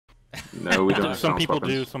No, we don't have Some silenced people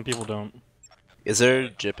weapons. do, some people don't. Is there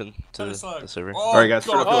jipping to the server? Alright guys,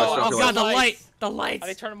 Oh God, the light! The lights! How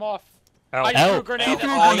do you turn them off? Ow. I just threw a grenade.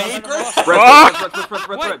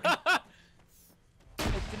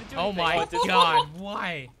 Oh my god,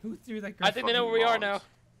 why? Who threw that grenade? I think they know where we are now.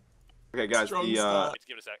 Okay guys, the Let's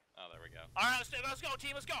give it a sec. Oh, there we go. Alright, let's go,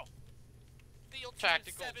 team, let's go! Field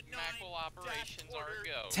Tactical Mackerel operations are a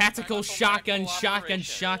go. Tactical shotgun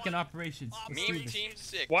operations. Meme Team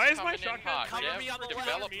 6. Why is my coming in shotgun hot. Cover Dev me on the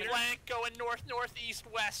development. flank, going north, northeast,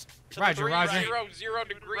 west. Roger, Roger. 0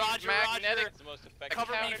 degrees Roger, magnetic. Roger. The most effective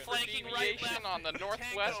Cover me counter for flanking right, deviation left. on the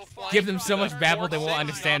northwest flank. Give them so much babble they won't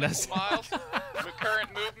understand us. Miles. The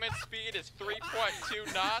current movement speed is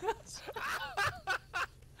 3.2 knots.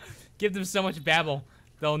 Give them so much babble,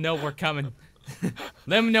 they'll know we're coming. Let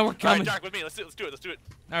them know we're coming. Alright, Dark, with me, let's do it, let's do it.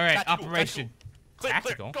 Alright, Tactical, operation. Clear,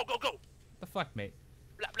 Tactical? clear, go! The fuck, mate?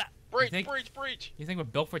 Blah, blah. Breach, think- breach. You think we're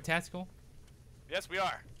built for tactical? Yes, we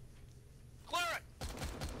are. Clear it!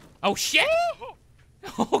 Oh shit!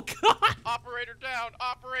 Oh god! Operator down,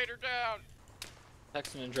 operator down.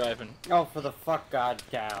 Texting and driving. Oh, for the fuck god,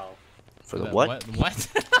 Cal. For the what? What?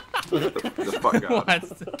 the fuck out.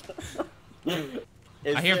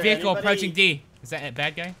 What? I hear vehicle approaching D. Is that a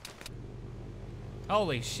bad guy?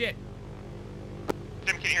 Holy shit.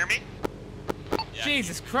 Tim, can you hear me? Yeah.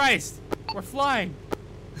 Jesus Christ! We're flying!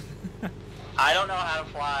 I don't know how to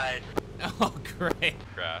fly. Oh, great.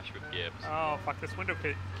 Crash with Gibbs. Oh, fuck, this window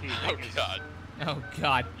key Oh god. Oh,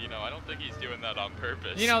 God. You know, I don't think he's doing that on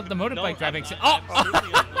purpose. You know, the motorbike driving...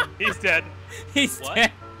 Oh! He's dead. He's What?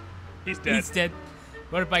 dead. He's dead. He's dead.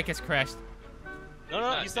 Motorbike has crashed.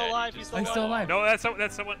 No, he's still alive. He's still alive. No, that's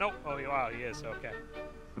someone. No. Oh, wow, he is. Okay.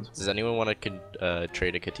 Does anyone want to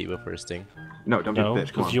trade a Katiba for a sting? No, don't be a No,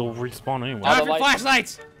 bitch, come because on. you'll respawn anyway. Turn the off your lights.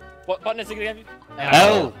 flashlights! What button is it again?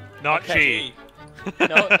 L. Not Okay. G.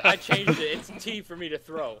 No, I changed it. It's T for me to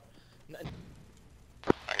throw. I'm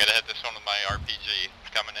gonna hit this one with my RPG.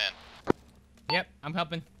 It's coming in. Yep, I'm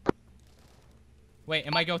helping. Wait,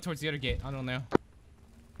 am I going towards the other gate? I don't know.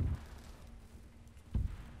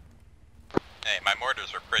 Hey, my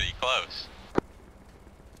mortars are pretty close.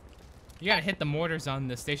 You gotta hit the mortars on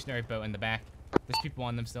the stationary boat in the back. There's people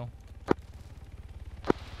on them still.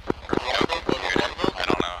 I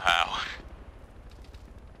don't know how.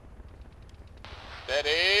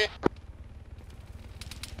 Steady.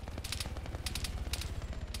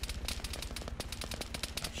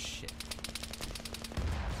 Oh, shit.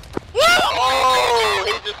 Oh,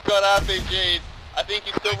 he just got RPG'd. I think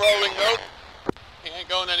he's still rolling. Nope. He ain't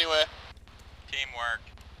going anywhere. Teamwork.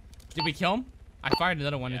 Did we kill him? I fired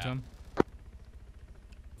another one into him.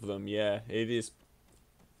 Them, yeah, it is.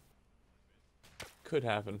 Could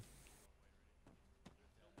happen.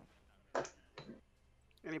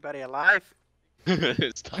 Anybody alive?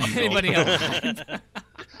 Anybody alive?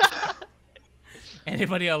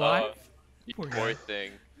 Anybody alive? Poor guy.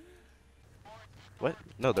 thing. What?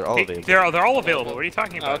 No, they're all available. They're all available. What are you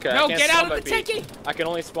talking about? Okay. No, I can't get out spawn of the by B. tinky! I can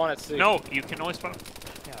only spawn at C. No, you can only spawn.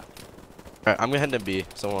 Alright, I'm gonna head to B.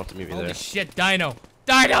 Someone wants to meet me Holy there. shit, Dino!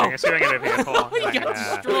 I Dino! guess we're gonna get a vehicle. You and got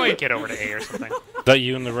then, destroyed. Get over to A or something. Is that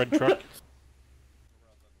you in the red truck?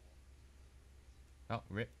 Oh,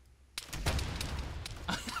 rip.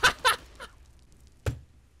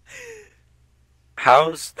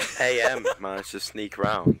 How's AM managed to sneak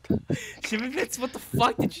round? Shimmy what the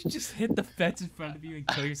fuck? Did you just hit the fence in front of you and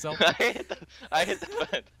kill yourself? I hit the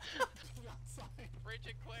fence. Bridge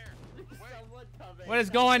it clear. What is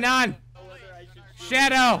going on?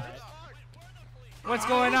 Shadow! What's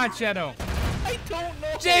going on, Shadow? I don't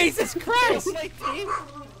know. Jesus Christ! My team.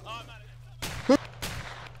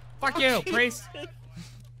 Fuck you, priest!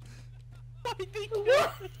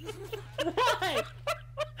 Why?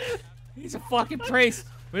 He's a fucking priest!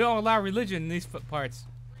 We don't allow religion in these parts.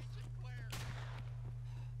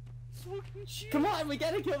 Come on, we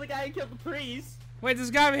gotta kill the guy who killed the priest. Wait, there's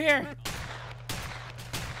a guy over here!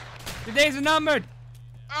 Your days are numbered!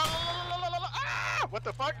 What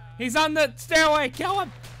the fuck? He's on the stairway! Kill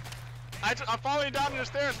him! I'm falling down the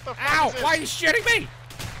stairs. What the fuck Ow! is this? Why are you shooting me?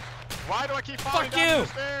 Why do I keep falling Fuck down you.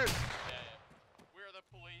 the stairs? We're the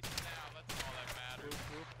police now. That's all that matters.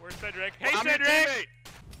 Where's Cedric? Hey, I'm your Cedric! teammate.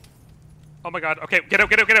 Oh my god. Okay, get out,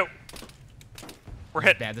 get out, get out. We're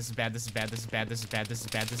hit. Bad, this is bad, this is bad, this is bad, this is bad, this is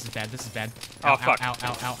bad, this is bad, this is bad. Oh, Ow, fuck. Ow,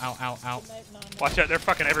 ow, ow, ow, ow, ow. Watch out, they're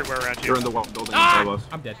fucking everywhere around you. They're in the wall building Ah! above us.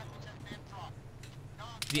 I'm dead.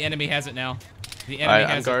 The enemy has it now. The enemy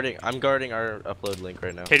has it. I'm guarding our upload link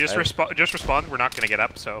right now. Okay, just respond. We're not gonna get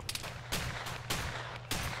up, so.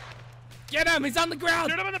 Get him! He's on the ground!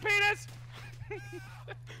 Shoot him in the penis!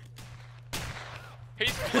 He's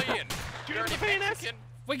fleeing. Shoot him in the penis!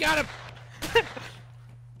 We got him!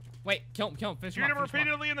 Wait, kill him, finish him Shoot him off, finish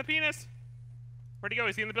him off. repeatedly in the penis. Where'd he go?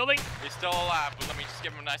 Is he in the building? He's still alive, but let me just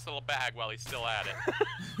give him a nice little bag while he's still at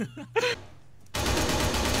it.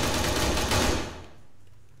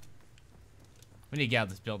 We need to get out of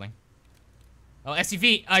this building. Oh,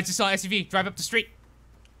 SUV! I just saw an SUV drive up the street.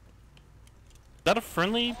 Is that a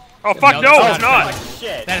friendly? Oh fuck! No, it's not.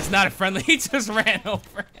 Shit. That is not a friendly. He just ran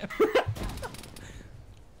over him.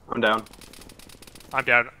 I'm down. I'm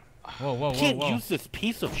down. Whoa, whoa, whoa, Can't whoa. use this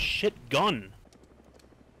piece of shit gun.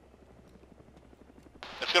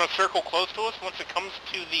 It's gonna circle close to us. Once it comes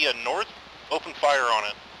to the north, open fire on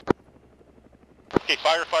it. Okay,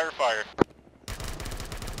 fire.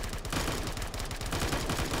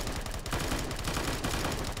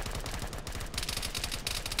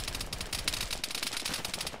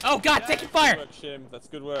 Oh god, taking fire! Good work, Shim. That's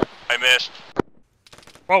good work. I missed.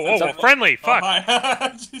 Whoa, friendly. Fuck.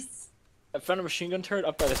 I found a machine gun turret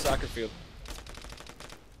up by the soccer field.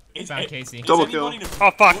 Found Casey. Double kill.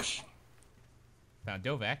 Oh fuck. Found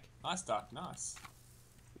Dovak. Nice, Doc. Nice.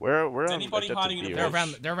 We're Is on anybody objective hiding in B, a right?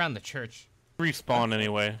 bush? They're around the church. Respawn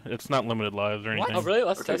anyway. It's not limited lives or anything. Oh really?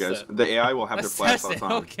 Let's Okay, test guys. that. The AI will have their Let's test flashlights it,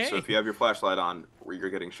 on. okay. So if you have your flashlight on, you're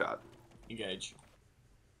getting shot. Engage.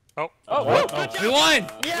 Oh, what? We won!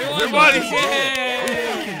 We won. We won!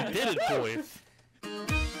 Yeah! Did it, boys.